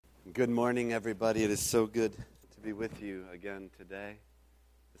Good morning, everybody. It is so good to be with you again today.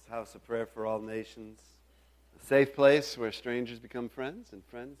 This house of prayer for all nations, a safe place where strangers become friends and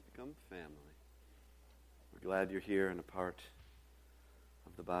friends become family. We're glad you're here and a part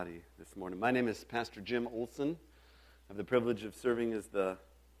of the body this morning. My name is Pastor Jim Olson. I have the privilege of serving as the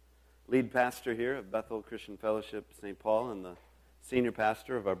lead pastor here of Bethel Christian Fellowship St. Paul and the senior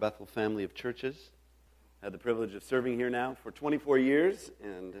pastor of our Bethel family of churches. I had the privilege of serving here now for 24 years,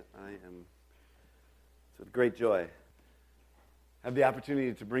 and it's with great joy I have the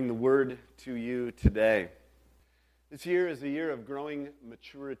opportunity to bring the word to you today. This year is a year of growing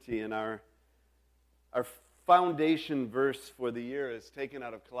maturity, and our foundation verse for the year is taken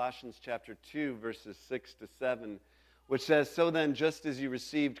out of Colossians chapter 2, verses 6 to 7, which says, "So then, just as you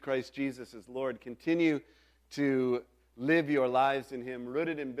received Christ Jesus as Lord, continue to live your lives in Him,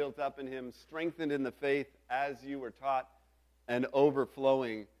 rooted and built up in Him, strengthened in the faith as you were taught, and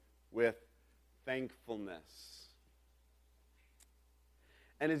overflowing with thankfulness."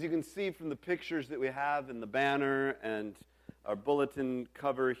 And as you can see from the pictures that we have in the banner and our bulletin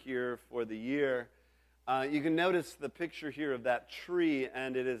cover here for the year, you can notice the picture here of that tree,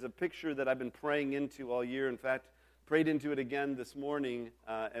 and it is a picture that I've been praying into all year. In fact, prayed into it again this morning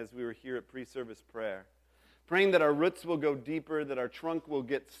as we were here at pre-service prayer. Praying that our roots will go deeper, that our trunk will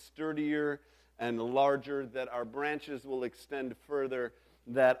get sturdier and larger, that our branches will extend further,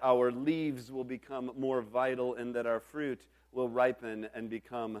 that our leaves will become more vital, and that our fruit will ripen and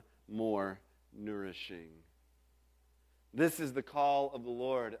become more nourishing. This is the call of the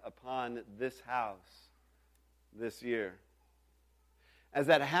Lord upon this house this year. As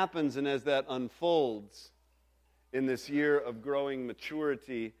that happens and as that unfolds in this year of growing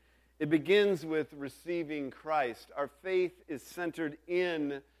maturity, it begins with receiving Christ. Our faith is centered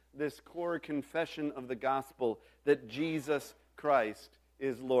in this core confession of the gospel that Jesus Christ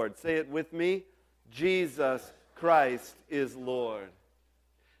is Lord. Say it with me. Jesus Christ is Lord.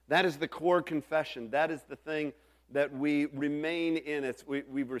 That is the core confession. That is the thing that we remain in.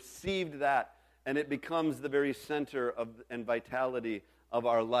 We've received that, and it becomes the very center of and vitality of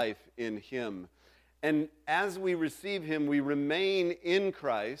our life in Him. And as we receive Him, we remain in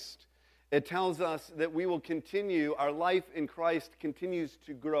Christ. It tells us that we will continue, our life in Christ continues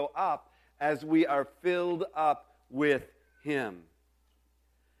to grow up as we are filled up with Him.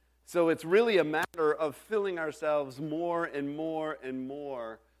 So it's really a matter of filling ourselves more and more and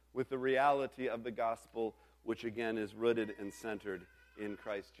more with the reality of the gospel, which again is rooted and centered in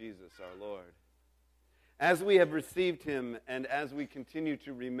Christ Jesus our Lord. As we have received Him and as we continue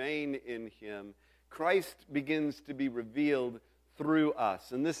to remain in Him, Christ begins to be revealed through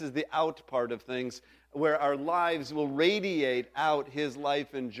us. And this is the out part of things, where our lives will radiate out His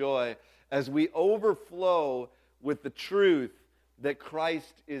life and joy as we overflow with the truth that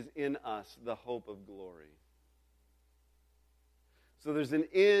Christ is in us, the hope of glory. So there's an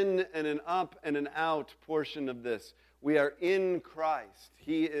in and an up and an out portion of this. We are in Christ.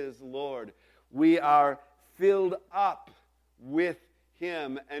 He is Lord. We are filled up with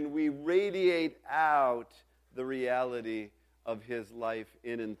Him, and we radiate out the reality of His life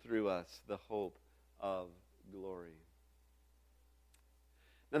in and through us, the hope of glory.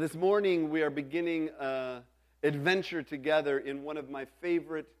 Now this morning we are beginning an adventure together in one of my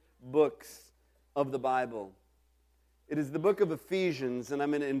favorite books of the Bible. It is the book of Ephesians, and I'm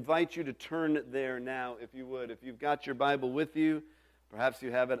going to invite you to turn there now, if you would. If you've got your Bible with you, perhaps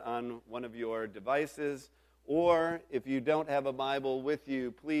you have it on one of your devices, or if you don't have a Bible with you,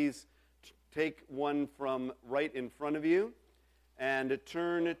 please take one from right in front of you and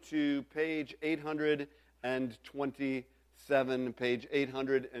turn to page 827, page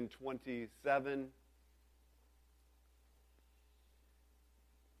 827.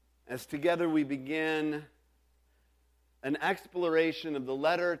 As together we begin an exploration of the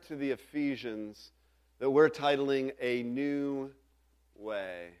letter to the Ephesians that we're titling A New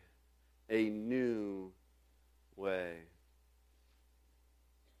Way. A New Way.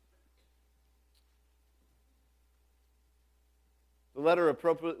 The letter,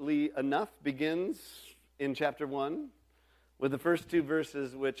 appropriately enough, begins in chapter 1 with the first two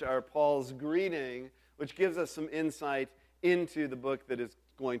verses, which are Paul's greeting, which gives us some insight into the book that is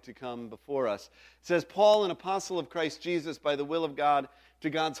going to come before us. It says, "Paul, an apostle of Christ Jesus, by the will of God, to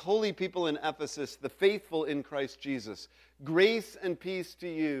God's holy people in Ephesus, the faithful in Christ Jesus. Grace and peace to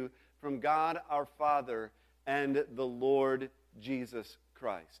you from God our Father and the Lord Jesus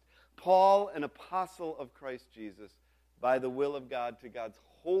Christ." Paul, an apostle of Christ Jesus, by the will of God, to God's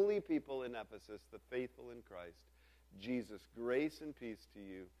holy people in Ephesus, the faithful in Christ Jesus. Grace and peace to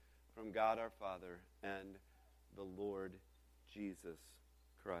you from God our Father and the Lord Jesus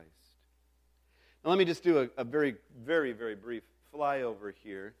Christ. Now let me just do a very, very, very brief flyover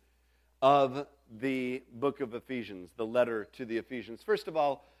here of the book of Ephesians, the letter to the Ephesians. First of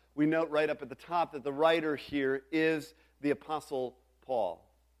all, we note right up at the top that the writer here is the Apostle Paul.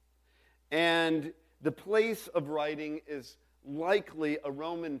 And the place of writing is likely a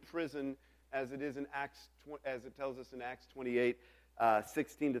Roman prison, as it is in as it tells us in Acts 28,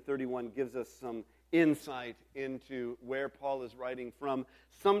 16 to 31, gives us some insight into where Paul is writing from,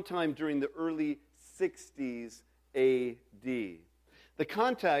 sometime during the early 60s A.D. The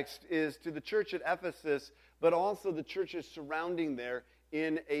context is to the church at Ephesus, but also the churches surrounding there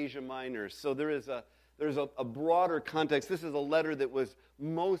in Asia Minor. So there's a broader context. This is a letter that was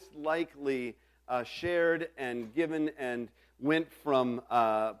most likely shared and given and went from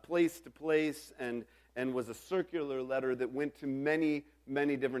place to place and was a circular letter that went to many,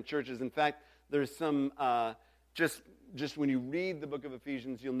 many different churches. In fact, there's some, just when you read the book of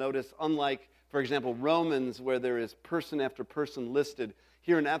Ephesians, you'll notice, unlike, for example, Romans, where there is person after person listed,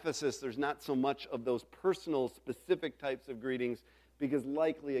 here in Ephesus, there's not so much of those personal, specific types of greetings, because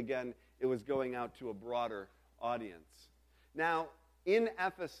likely, again, it was going out to a broader audience. Now, in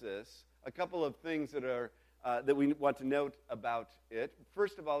Ephesus, a couple of things that we want to note about it.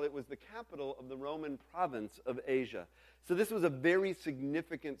 First of all, it was the capital of the Roman province of Asia. So this was a very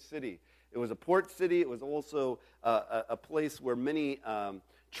significant city. It was a port city. It was also a place where many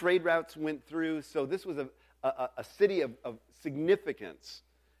trade routes went through. So this was a city of significance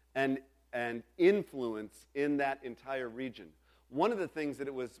and influence in that entire region. One of the things that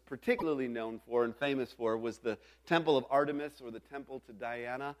it was particularly known for and famous for was the Temple of Artemis, or the Temple to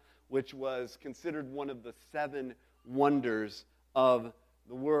Diana, which was considered one of the 7 wonders of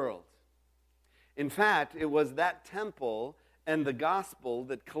the world. In fact, it was that temple and the gospel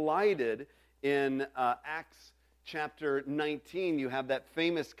that collided in Acts chapter 19. You have that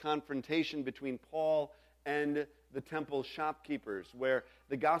famous confrontation between Paul and the temple shopkeepers, where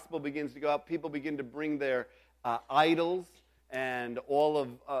the gospel begins to go out. People begin to bring their idols and all of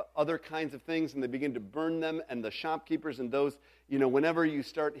other kinds of things, and they begin to burn them. And the shopkeepers and those, whenever you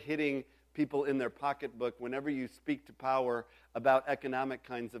start hitting people in their pocketbook, whenever you speak to power about economic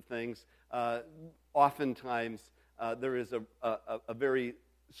kinds of things, oftentimes there is a very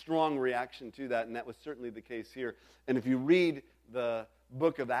strong reaction to that, and that was certainly the case here. And if you read the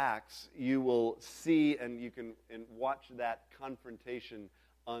book of Acts, you will see and you can watch that confrontation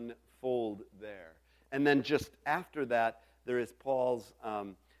unfold there. And then just after that, there is Paul's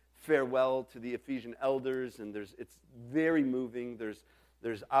farewell to the Ephesian elders, and it's very moving.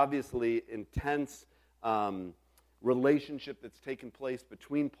 There's obviously intense relationship that's taken place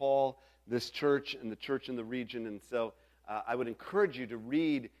between Paul, this church, and the church in the region. And so I would encourage you to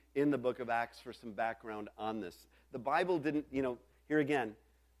read in the book of Acts for some background on this. The Bible didn't, here again,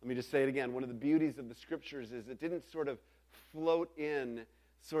 let me just say it again. One of the beauties of the Scriptures is it didn't sort of float in,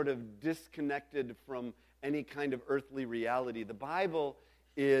 sort of disconnected from any kind of earthly reality. The Bible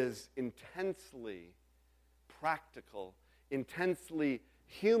is intensely practical, intensely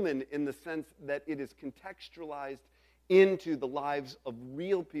human in the sense that it is contextualized into the lives of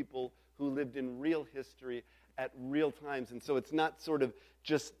real people who lived in real history at real times. And so it's not sort of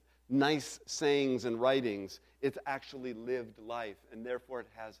just nice sayings and writings. It's actually lived life, and therefore it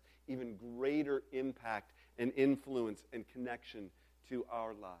has even greater impact and influence and connection to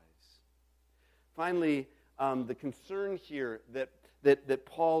our lives. Finally, the concern here that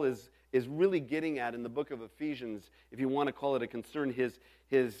Paul is really getting at in the book of Ephesians, if you want to call it a concern,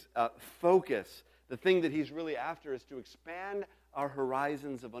 his focus, the thing that he's really after is to expand our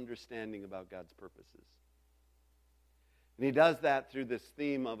horizons of understanding about God's purposes. And he does that through this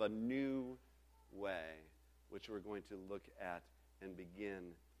theme of a new way, which we're going to look at and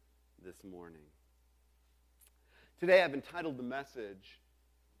begin this morning. Today I've entitled the message,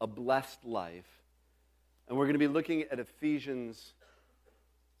 A Blessed Life. And we're going to be looking at Ephesians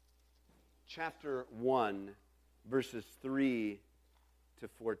chapter 1, verses 3 to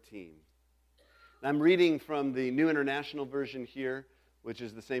 14. And I'm reading from the New International Version here, which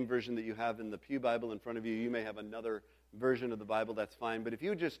is the same version that you have in the Pew Bible in front of you. You may have another version of the Bible, that's fine. But if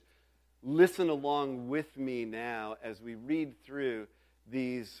you just listen along with me now as we read through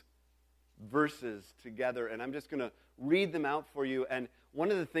these verses together, and I'm just going to read them out for you. And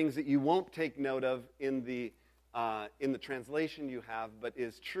one of the things that you won't take note of in the translation you have, but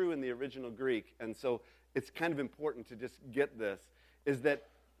is true in the original Greek, and so it's kind of important to just get this, is that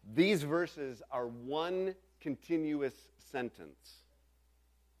these verses are one continuous sentence.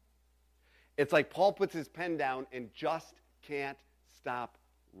 It's like Paul puts his pen down and just can't stop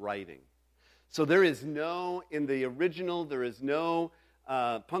writing. So there is no, in the original, there is no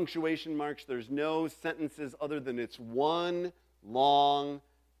punctuation marks. There's no sentences other than it's one long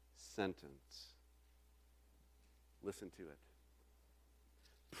sentence. Listen to it.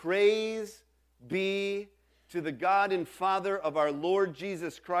 Praise be to the God and Father of our Lord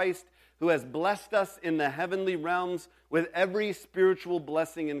Jesus Christ, who has blessed us in the heavenly realms with every spiritual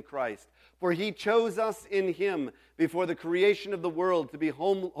blessing in Christ. For he chose us in him before the creation of the world to be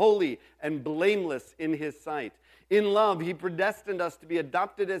holy and blameless in his sight. In love, he predestined us to be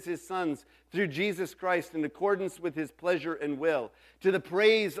adopted as his sons through Jesus Christ in accordance with his pleasure and will, to the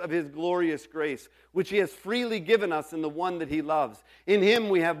praise of his glorious grace, which he has freely given us in the one that he loves. In him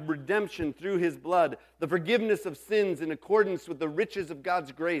we have redemption through his blood, the forgiveness of sins in accordance with the riches of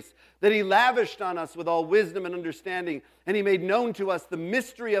God's grace, that he lavished on us with all wisdom and understanding, and he made known to us the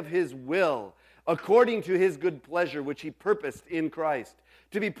mystery of his will, according to his good pleasure, which he purposed in Christ,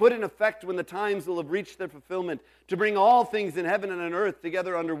 to be put in effect when the times will have reached their fulfillment, to bring all things in heaven and on earth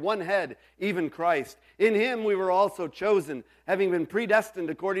together under one head, even Christ. In him we were also chosen, having been predestined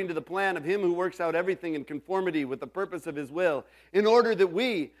according to the plan of him who works out everything in conformity with the purpose of his will, in order that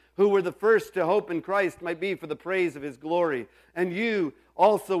we, who were the first to hope in Christ, might be for the praise of his glory. And you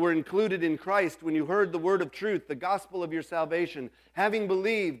also were included in Christ when you heard the word of truth, the gospel of your salvation. Having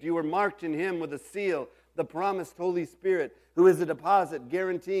believed, you were marked in him with a seal, the promised Holy Spirit, who is a deposit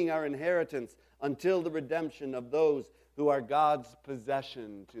guaranteeing our inheritance until the redemption of those who are God's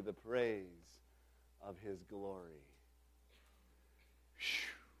possession, to the praise of his glory. Whew.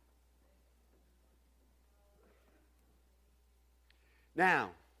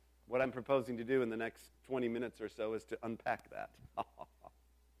 Now, what I'm proposing to do in the next 20 minutes or so is to unpack that. I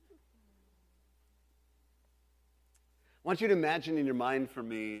want you to imagine in your mind for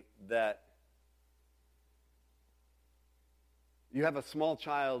me that you have a small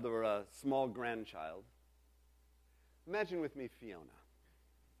child or a small grandchild. Imagine with me Fiona,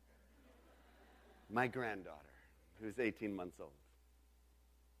 my granddaughter, who's 18 months old.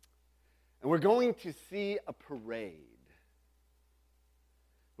 And we're going to see a parade.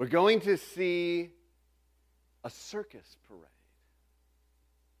 We're going to see a circus parade.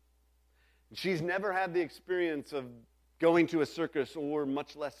 And she's never had the experience of going to a circus or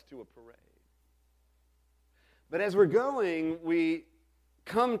much less to a parade. But as we're going, we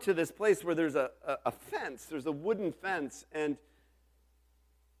come to this place where there's a fence. There's a wooden fence, and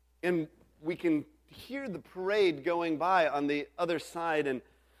we can hear the parade going by on the other side. And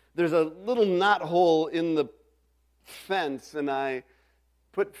there's a little knot hole in the fence, and I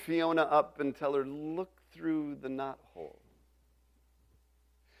put Fiona up and tell her, look through the knot hole.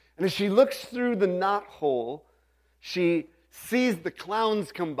 And as she looks through the knot hole, she sees the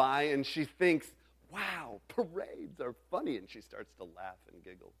clowns come by, and she thinks, wow, parades are funny, and she starts to laugh and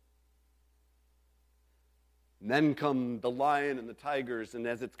giggle. And then come the lion and the tigers, and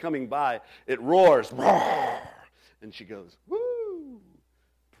as it's coming by, it roars, roar, and she goes, woo,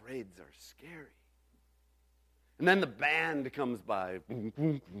 parades are scary. And then the band comes by.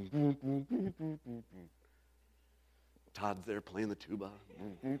 Todd's there playing the tuba.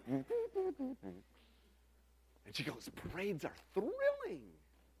 And she goes, parades are thrilling.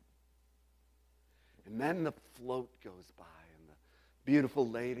 And then the float goes by, and the beautiful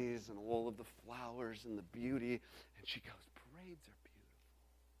ladies, and all of the flowers, and the beauty. And she goes, parades are beautiful.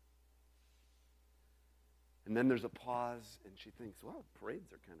 And then there's a pause, and she thinks, well,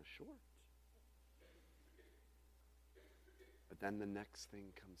 parades are kind of short. But then the next thing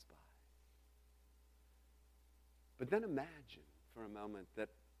comes by. But then imagine for a moment that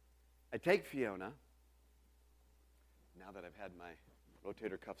I take Fiona. Now that I've had my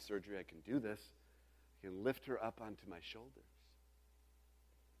rotator cuff surgery, I can do this. I can lift her up onto my shoulders.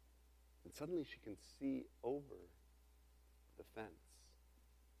 And suddenly she can see over the fence.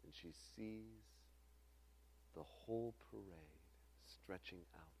 And she sees the whole parade stretching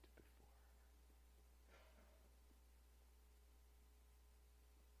out before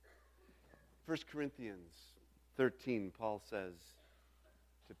her. 1 Corinthians 13, Paul says,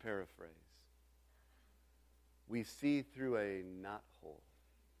 to paraphrase, we see through a knot hole.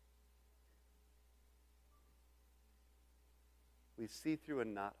 We see through a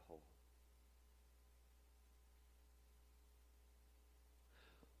knot hole.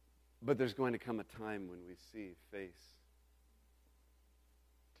 But there's going to come a time when we see face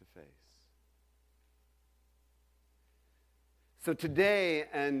to face. So today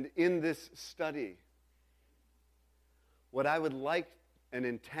and in this study, what I would like and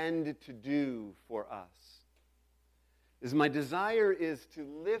intend to do for us is my desire is to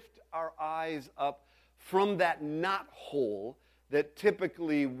lift our eyes up from that knot hole that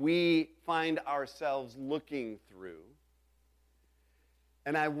typically we find ourselves looking through,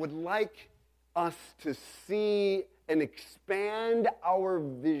 And I would like us to see and expand our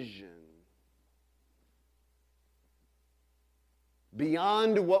vision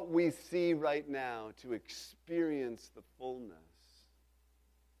beyond what we see right now to experience the fullness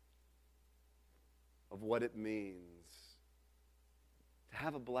of what it means to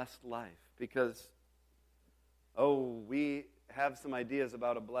have a blessed life. Because, we have some ideas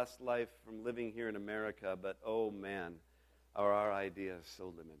about a blessed life from living here in America, but man, are our ideas so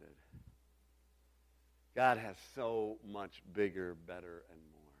limited. God has so much bigger, better, and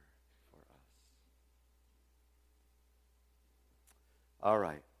more for us. All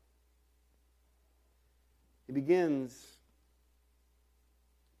right. He begins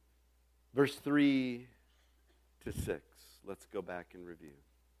verse 3 to 6. Let's go back and review.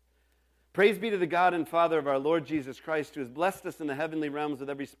 Praise be to the God and Father of our Lord Jesus Christ, who has blessed us in the heavenly realms with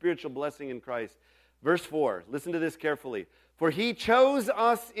every spiritual blessing in Christ. Verse 4, listen to this carefully. For he chose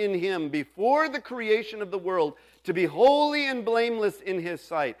us in him before the creation of the world to be holy and blameless in his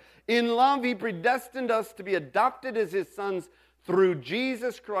sight. In love he predestined us to be adopted as his sons through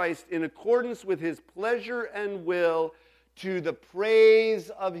Jesus Christ in accordance with his pleasure and will, to the praise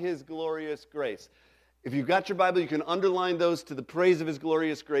of his glorious grace. If you've got your Bible, you can underline those, to the praise of his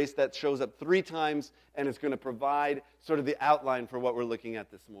glorious grace. That shows up 3 times, and it's going to provide sort of the outline for what we're looking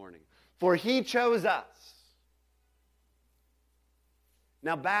at this morning. For he chose us.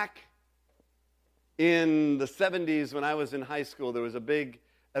 Now, back in the 70s when I was in high school, there was a big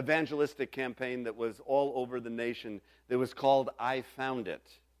evangelistic campaign that was all over the nation that was called I Found It.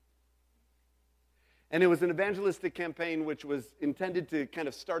 And it was an evangelistic campaign which was intended to kind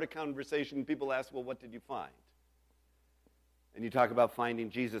of start a conversation. People ask, well, what did you find? And you talk about finding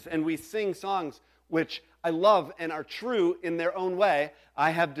Jesus. And we sing songs which I love and are true in their own way.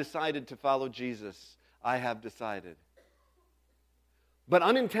 I have decided to follow Jesus. I have decided. But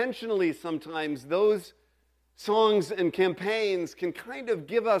unintentionally sometimes those songs and campaigns can kind of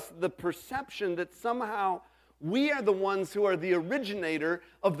give us the perception that somehow we are the ones who are the originator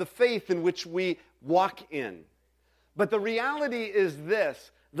of the faith in which we walk in. But the reality is this: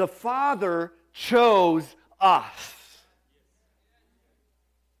 the Father chose us.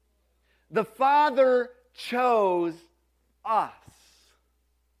 The Father chose us.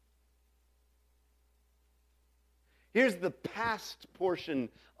 Here's the past portion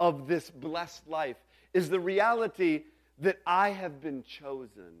of this blessed life, is the reality that I have been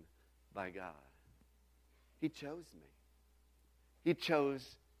chosen by God. He chose me. He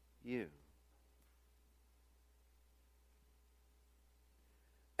chose you.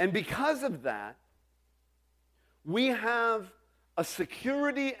 And because of that, we have a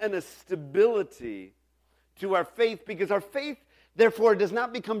security and a stability to our faith, because our faith, therefore, does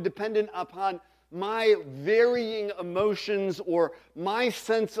not become dependent upon my varying emotions or my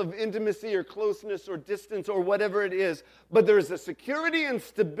sense of intimacy or closeness or distance or whatever it is. But there's a security and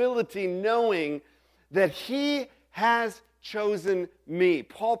stability knowing that He has chosen me.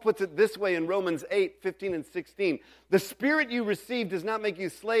 Paul puts it this way in Romans 8:15 and 16. The Spirit you received does not make you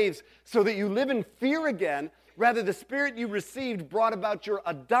slaves so that you live in fear again. Rather, the Spirit you received brought about your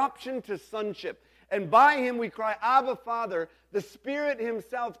adoption to sonship. And by Him we cry, Abba, Father. The Spirit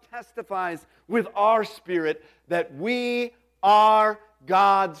Himself testifies with our spirit that we are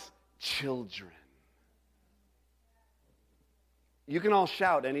God's children. You can all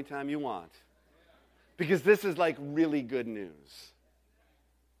shout anytime you want, because this is like really good news.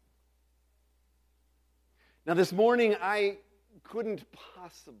 Now this morning I couldn't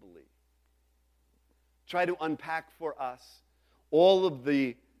possibly try to unpack for us all of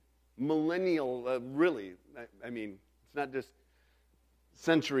the millennial, I mean, it's not just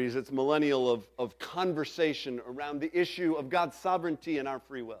centuries, it's millennial of conversation around the issue of God's sovereignty and our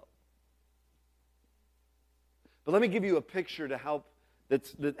free will. But let me give you a picture to help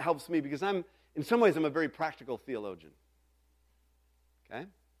that helps me, because in some ways I'm a very practical theologian. Okay?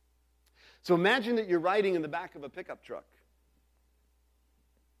 So imagine that you're riding in the back of a pickup truck.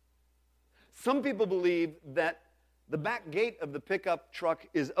 Some people believe that the back gate of the pickup truck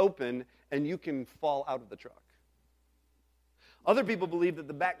is open and you can fall out of the truck. Other people believe that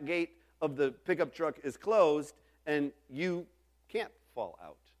the back gate of the pickup truck is closed and you can't fall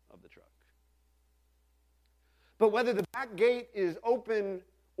out of the truck. But whether the back gate is open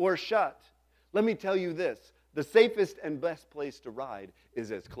or shut, let me tell you this: the safest and best place to ride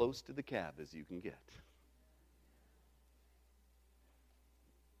is as close to the cab as you can get.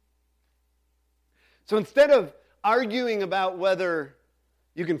 So instead of arguing about whether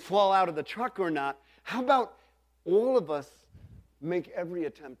you can fall out of the truck or not, how about all of us make every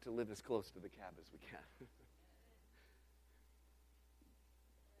attempt to live as close to the cab as we can?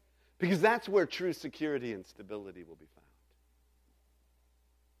 Because that's where true security and stability will be found.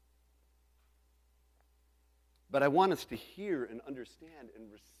 But I want us to hear and understand and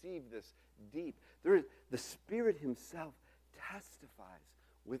receive this deep. The Spirit himself testifies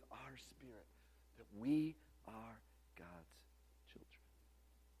with our spirit that we are God's children.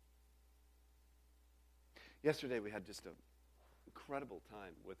 Yesterday we had just an incredible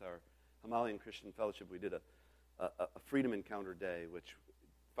time with our Himalayan Christian Fellowship. We did a Freedom Encounter Day, which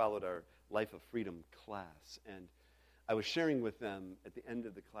followed our Life of Freedom class. And I was sharing with them at the end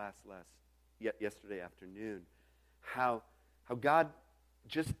of the class yesterday afternoon how God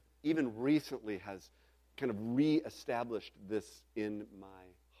just even recently has kind of reestablished this in my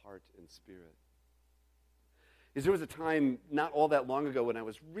heart and spirit. There was a time not all that long ago when I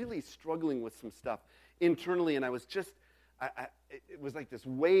was really struggling with some stuff internally, and I was just, it was like this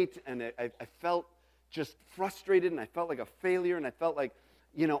weight, and I felt just frustrated, and I felt like a failure, and I felt like,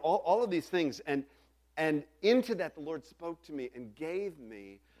 all of these things. And into that, the Lord spoke to me and gave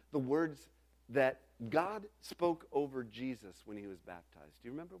me the words that God spoke over Jesus when he was baptized. Do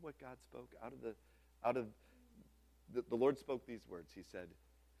you remember what God spoke? The Lord spoke these words. He said,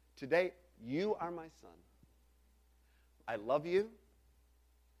 "Today, you are my son. I love you.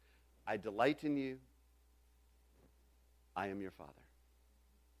 I delight in you. I am your father."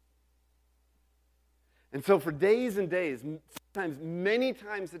 And so for days and days, sometimes many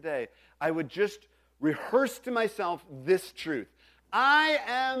times a day, I would just rehearse to myself this truth. I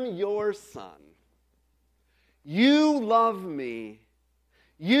am your son. You love me.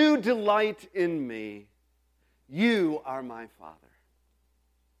 You delight in me. You are my father.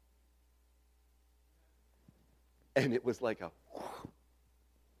 And it was like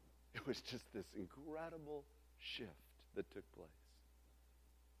it was just this incredible shift that took place.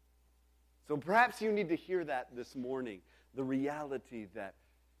 So perhaps you need to hear that this morning, the reality that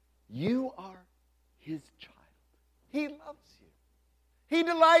you are his child. He loves you. He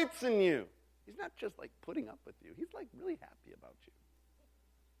delights in you. He's not just like putting up with you. He's like really happy about you.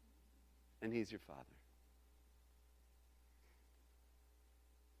 And he's your father.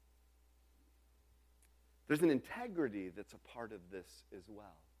 There's an integrity that's a part of this as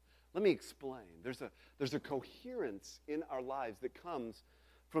well. Let me explain. There's a coherence in our lives that comes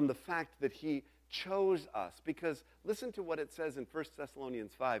from the fact that he chose us. Because listen to what it says in 1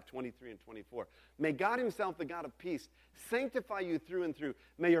 Thessalonians 5, 23 and 24. May God himself, the God of peace, sanctify you through and through.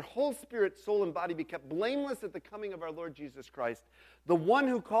 May your whole spirit, soul, and body be kept blameless at the coming of our Lord Jesus Christ. The one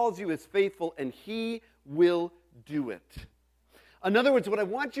who calls you is faithful, and he will do it. In other words, what I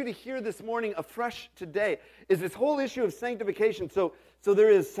want you to hear this morning afresh today is this whole issue of sanctification. So there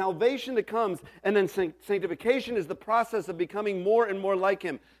is salvation that comes, and then sanctification is the process of becoming more and more like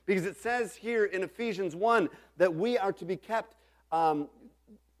him. Because it says here in Ephesians 1 that we are to be kept,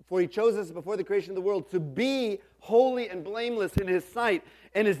 for he chose us before the creation of the world to be holy and blameless in his sight.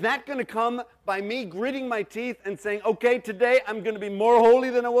 And is that going to come by me gritting my teeth and saying, okay, today I'm going to be more holy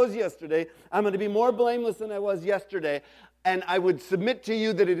than I was yesterday. I'm going to be more blameless than I was yesterday. And I would submit to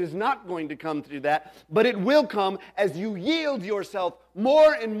you that it is not going to come through that, but it will come as you yield yourself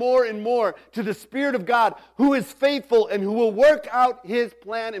more and more and more to the Spirit of God, who is faithful and who will work out his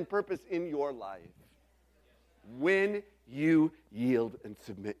plan and purpose in your life. When you yield and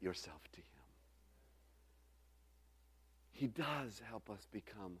submit yourself to him. He does help us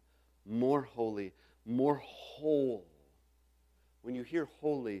become more holy, more whole. When you hear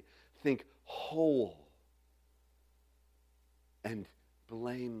holy, think whole. And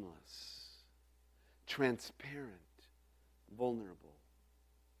blameless, transparent, vulnerable,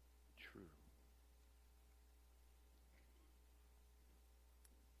 true.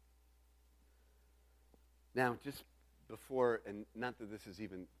 Now, just before, and not that this is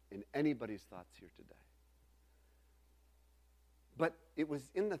even in anybody's thoughts here today, but it was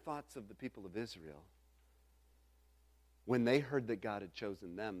in the thoughts of the people of Israel. When they heard that God had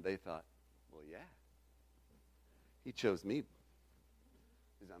chosen them, they thought, well, yeah, he chose me.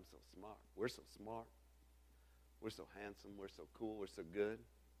 Because I'm so smart. We're so smart. We're so handsome. We're so cool. We're so good.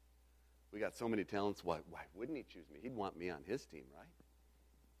 We got so many talents. Why wouldn't he choose me? He'd want me on his team, right?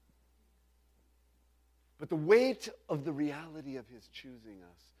 But the weight of the reality of his choosing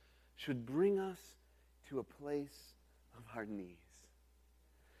us should bring us to a place of our knees.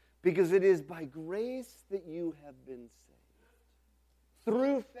 Because it is by grace that you have been saved.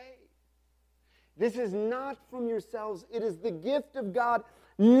 Through faith. This is not from yourselves. It is the gift of God,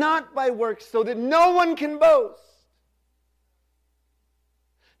 not by works, so that no one can boast.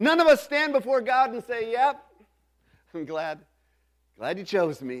 None of us stand before God and say, yep, I'm glad you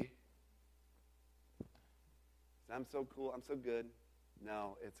chose me. I'm so cool, I'm so good.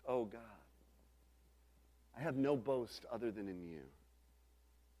 No, it's, oh God, I have no boast other than in you.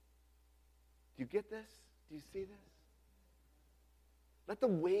 Do you get this? Do you see this? Let the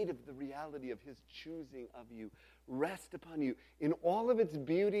weight of the reality of his choosing of you rest upon you in all of its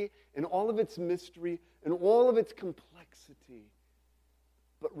beauty, in all of its mystery, in all of its complexity.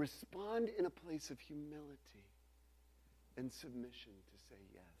 But respond in a place of humility and submission to say,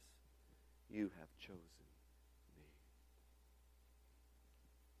 yes, you have chosen me.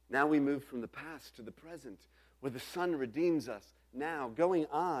 Now we move from the past to the present, where the Son redeems us. Now, going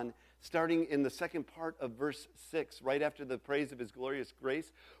on, starting in the second part of verse 6, right after the praise of his glorious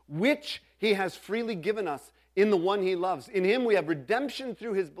grace, which he has freely given us in the one he loves. In him we have redemption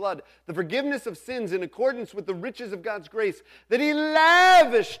through his blood, the forgiveness of sins in accordance with the riches of God's grace, that he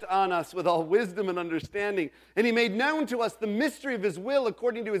lavished on us with all wisdom and understanding. And he made known to us the mystery of his will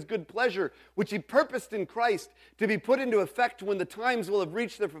according to his good pleasure, which he purposed in Christ to be put into effect when the times will have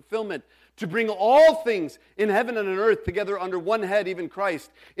reached their fulfillment, to bring all things in heaven and on earth together under one head, even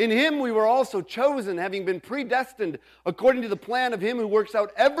Christ. In him we were also chosen, having been predestined according to the plan of him who works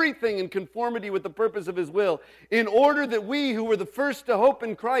out everything in conformity with the purpose of his will, in order that we who were the first to hope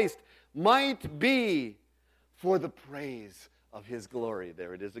in Christ might be for the praise of his glory.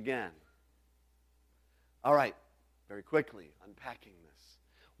 There it is again. All right, very quickly, unpacking this.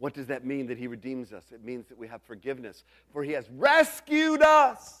 What does that mean that he redeems us? It means that we have forgiveness, for he has rescued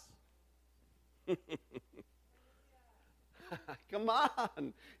us. Come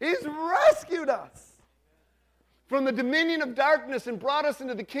on. He's rescued us from the dominion of darkness and brought us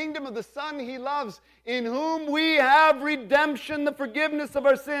into the kingdom of the Son he loves, in whom we have redemption, the forgiveness of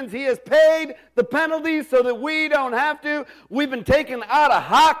our sins. He has paid the penalty so that we don't have to. We've been taken out of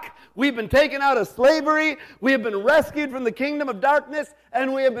hock. We've been taken out of slavery. We have been rescued from the kingdom of darkness,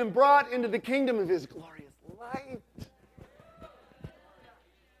 and we have been brought into the kingdom of his glorious light.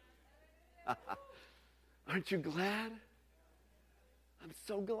 Aren't you glad? I'm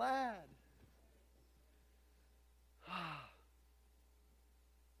so glad.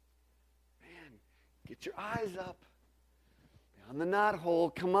 Man, get your eyes up. Beyond the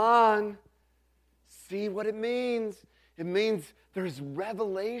knothole, come on. See what it means. It means there's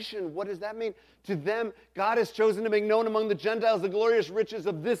revelation. What does that mean? To them, God has chosen to make known among the Gentiles the glorious riches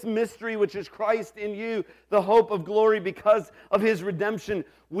of this mystery, which is Christ in you, the hope of glory. Because of his redemption,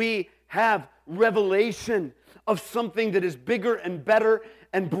 we have revelation of something that is bigger and better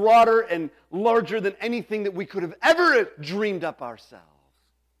and broader and larger than anything that we could have ever dreamed up ourselves.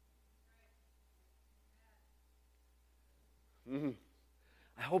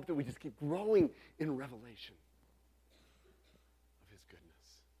 I hope that we just keep growing in revelation of his goodness.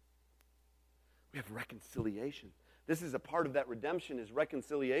 We have reconciliation. This is a part of that redemption, is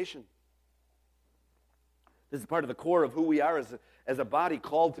reconciliation. This is part of the core of who we are as a body,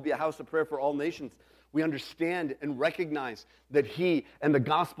 called to be a house of prayer for all nations. We understand and recognize that he and the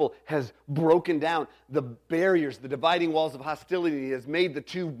gospel has broken down the barriers, the dividing walls of hostility. He has made the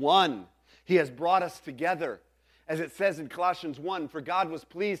two one. He has brought us together. As it says in Colossians 1, for God was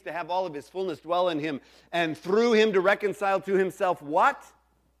pleased to have all of his fullness dwell in him, and through him to reconcile to himself what?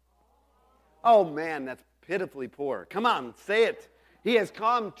 Oh man, that's pitifully poor. Come on, say it. He has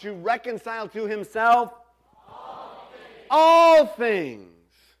come to reconcile to himself all things.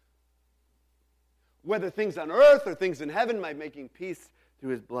 Whether things on earth or things in heaven, by making peace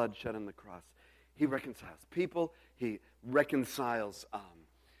through his blood shed on the cross. He reconciles people. He reconciles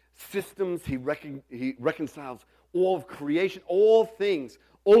systems. He reconciles all of creation. All things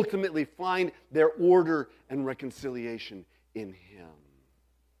ultimately find their order and reconciliation in him.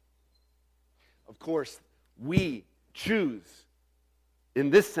 Of course, we choose,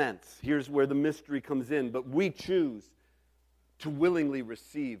 in this sense, here's where the mystery comes in, but we choose to willingly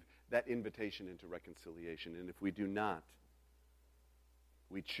receive that invitation into reconciliation. And if we do not,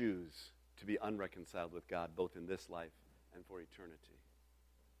 we choose to be unreconciled with God, both in this life and for eternity.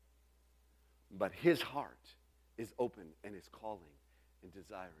 But his heart is open and is calling and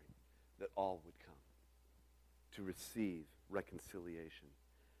desiring that all would come to receive reconciliation,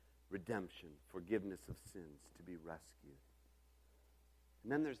 redemption, forgiveness of sins, to be rescued.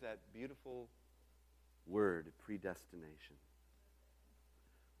 And then there's that beautiful word, predestination,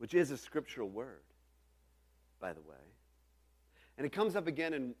 which is a scriptural word, by the way. And it comes up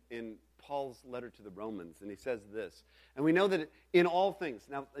again in Paul's letter to the Romans, and he says this. And we know that in all things,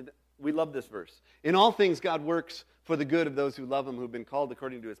 now we love this verse, in all things God works for the good of those who love him, who've been called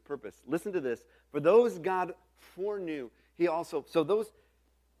according to his purpose. Listen to this. For those God foreknew, he also,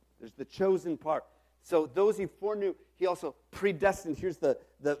 there's the chosen part. So those he foreknew, he also predestined. Here's the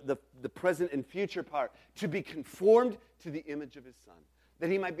present and future part. To be conformed to the image of his Son. that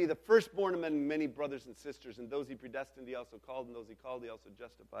he might be the firstborn among many brothers and sisters. And those he predestined, he also called. And those he called, he also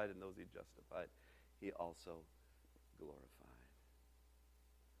justified. And those he justified, he also glorified.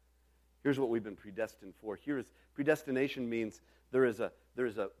 Here's what we've been predestined for. Predestination means there is a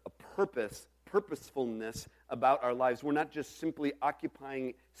purposefulness about our lives. We're not just simply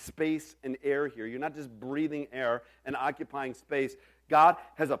occupying space and air here. You're not just breathing air and occupying space. God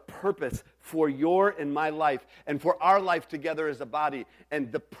has a purpose for your and my life and for our life together as a body.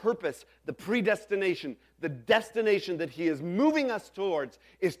 And the purpose, the predestination, the destination that he is moving us towards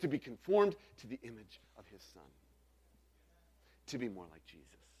is to be conformed to the image of his Son. To be more like Jesus.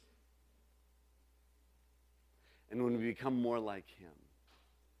 And when we become more like him,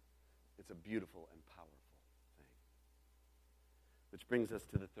 it's a beautiful and powerful thing. Which brings us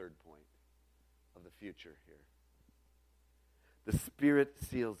to the third point of the future here. The Spirit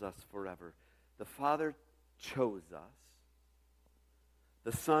seals us forever. The Father chose us.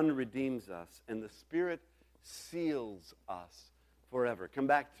 The Son redeems us. And the Spirit seals us forever. Come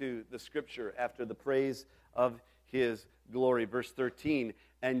back to the scripture after the praise of his glory. Verse 13.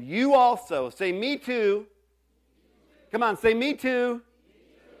 And you also, say me too. Come on, say me too.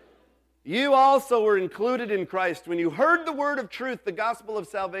 You also were included in Christ when you heard the word of truth, the gospel of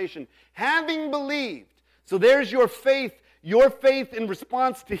salvation, having believed. So there's your faith in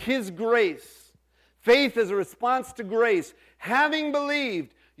response to his grace. Faith is a response to grace. Having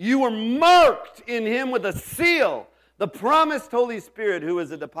believed, you were marked in him with a seal, the promised Holy Spirit, who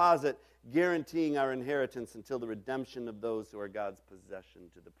is a deposit guaranteeing our inheritance until the redemption of those who are God's possession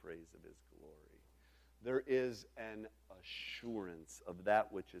to the praise of his glory. There is an assurance of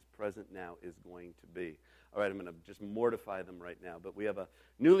that which is present now is going to be. All right, I'm going to just mortify them right now. But we have a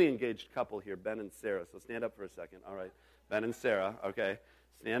newly engaged couple here, Ben and Sarah. So stand up for a second. All right, Ben and Sarah. Okay,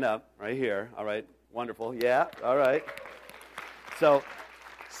 stand up right here. All right, wonderful. Yeah, all right. So,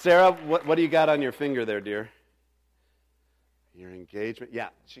 Sarah, what do you got on your finger there, dear? Your engagement. Yeah,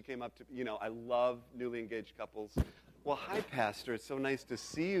 she came up to, I love newly engaged couples. Well, hi, Pastor. It's so nice to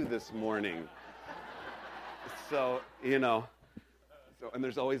see you this morning. So, and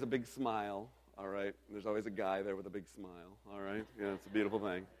there's always a big smile, all right? And there's always a guy there with a big smile, all right? Yeah, it's a beautiful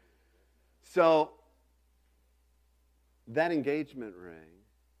thing. So, that engagement ring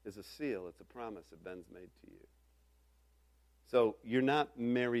is a seal. It's a promise that Ben's made to you. So, you're not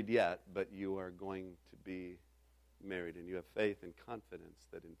married yet, but you are going to be married, and you have faith and confidence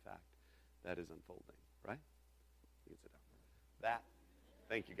that, in fact, that is unfolding, right? You can sit down.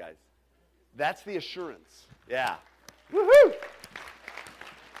 Thank you, guys. That's the assurance. Yeah. Woohoo!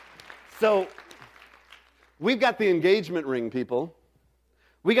 So, we've got the engagement ring, people.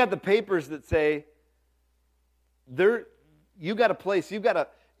 We got the papers that say, you got a place, you've got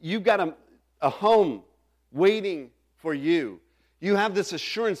a home waiting for you. You have this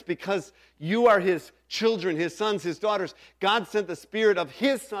assurance because you are his children, his sons, his daughters. God sent the Spirit of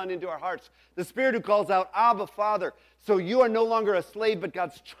his Son into our hearts, the Spirit who calls out, Abba, Father. So you are no longer a slave, but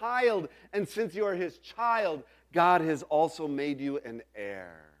God's child. And since you are his child, God has also made you an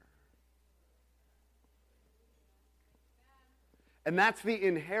heir. And that's the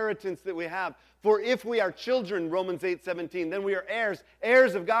inheritance that we have. For if we are children, Romans 8:17, then we are heirs,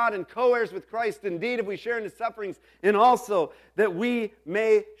 heirs of God and co-heirs with Christ. Indeed, if we share in his sufferings, and also that we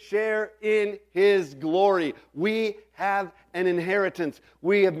may share in his glory. We have an inheritance.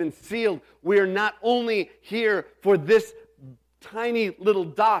 We have been sealed. We are not only here for this tiny little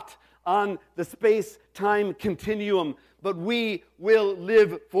dot on the space-time continuum, but we will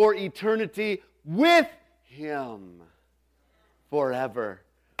live for eternity with him. Forever.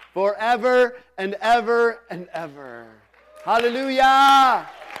 Forever and ever and ever. Hallelujah!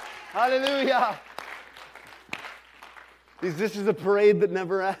 Hallelujah! This is a parade that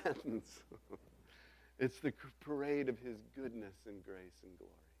never ends. It's the parade of his goodness and grace and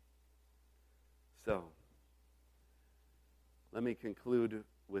glory. So, let me conclude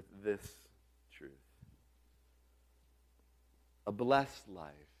with this truth. A blessed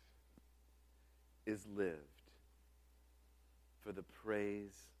life is lived for the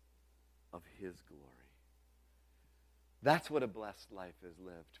praise of his glory. That's what a blessed life is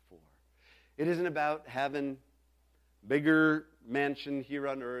lived for. It isn't about having bigger mansion here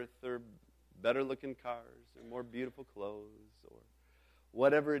on earth or better looking cars or more beautiful clothes or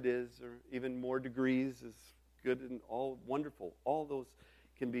whatever it is, or even more degrees is good and all wonderful. All those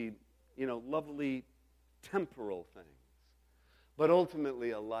can be, lovely temporal things. But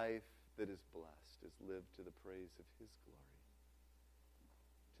ultimately a life that is blessed is lived to the praise of his glory.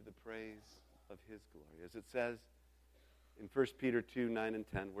 To the praise of his glory. As it says in 1 Peter 2, 9 and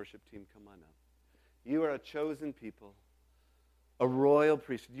 10, worship team, come on up. You are a chosen people, a royal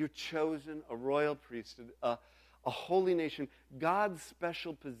priesthood. You're chosen, a royal priesthood, a holy nation, God's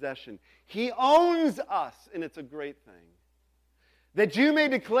special possession. He owns us, and it's a great thing. That you may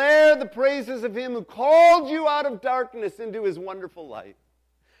declare the praises of him who called you out of darkness into his wonderful light.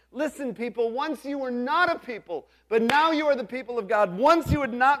 Listen, people, once you were not a people, but now you are the people of God. Once you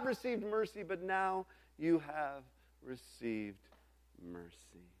had not received mercy, but now you have received mercy.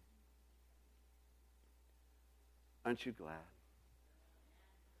 Aren't you glad?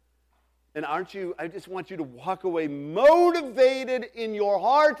 And aren't you, I just want you to walk away motivated in your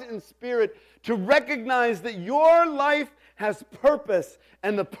heart and spirit to recognize that your life has purpose,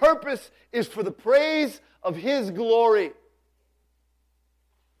 and the purpose is for the praise of his glory.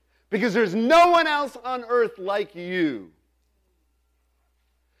 Because there's no one else on earth like you.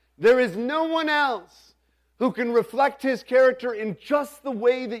 There is no one else who can reflect his character in just the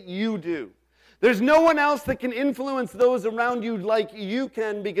way that you do. There's no one else that can influence those around you like you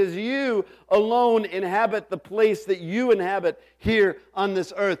can, because you alone inhabit the place that you inhabit here on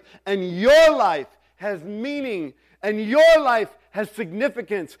this earth. And your life has meaning, and your life has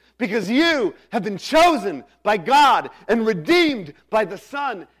significance, because you have been chosen by God and redeemed by the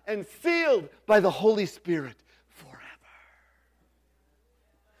Son and sealed by the Holy Spirit forever.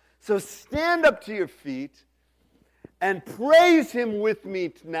 So stand up to your feet and praise him with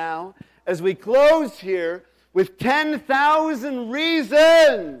me now as we close here with 10,000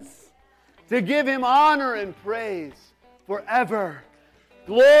 reasons to give him honor and praise forever.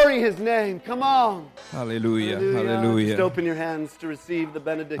 Glory his name. Come on. Hallelujah. Hallelujah. Just open your hands to receive the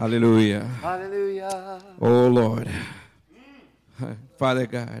benediction. Hallelujah. Hallelujah. Oh Lord. Father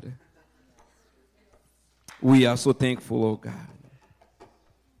God, we are so thankful, oh God,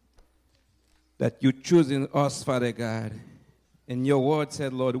 that you choosing us, Father God. And your word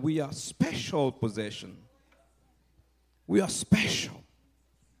said, Lord, we are special possession. We are special.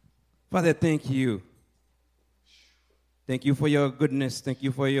 Father, thank you. Thank you for your goodness. Thank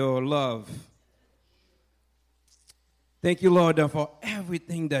you for your love. Thank you, Lord, for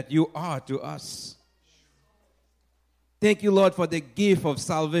everything that you are to us. Thank you, Lord, for the gift of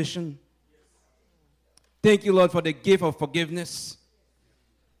salvation. Thank you, Lord, for the gift of forgiveness.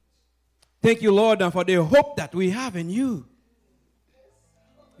 Thank you, Lord, for the hope that we have in you.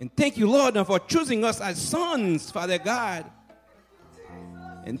 And thank you, Lord, for choosing us as sons, Father God.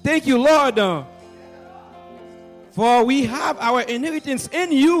 And thank you, Lord, for we have our inheritance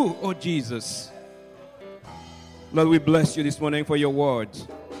in you, oh Jesus. Lord, we bless you this morning for your word.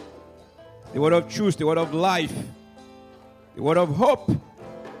 The word of truth, the word of life, the word of hope.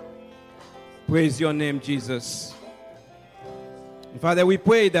 Praise your name, Jesus. And Father, we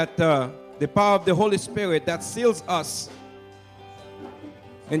pray that the power of the Holy Spirit that seals us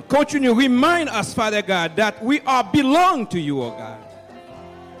and continue to remind us, Father God, that we are belong to you, oh God.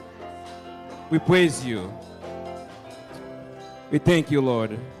 We praise you. We thank you,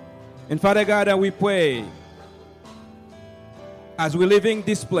 Lord. And Father God, we pray as we're leaving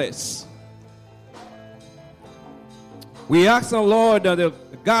this place, we ask the Lord, the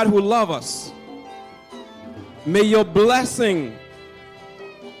God who loves us, may your blessing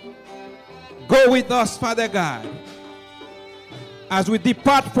go with us, Father God, as we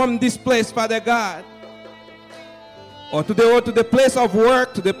depart from this place, Father God, or to the place of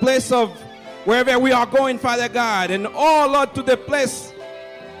work, to the place of wherever we are going, Father God, and all, Lord, to the place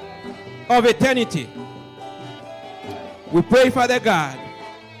of eternity. We pray, Father God,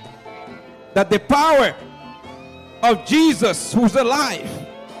 that the power of Jesus, who's alive,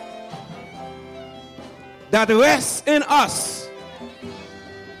 that rests in us,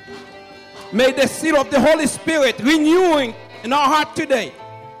 may the seal of the Holy Spirit renewing in our heart today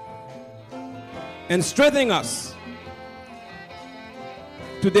and strengthening us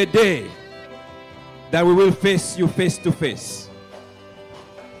to the day that we will face you face to face.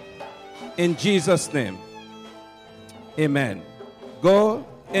 In Jesus' name, amen. Go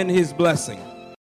in his blessing.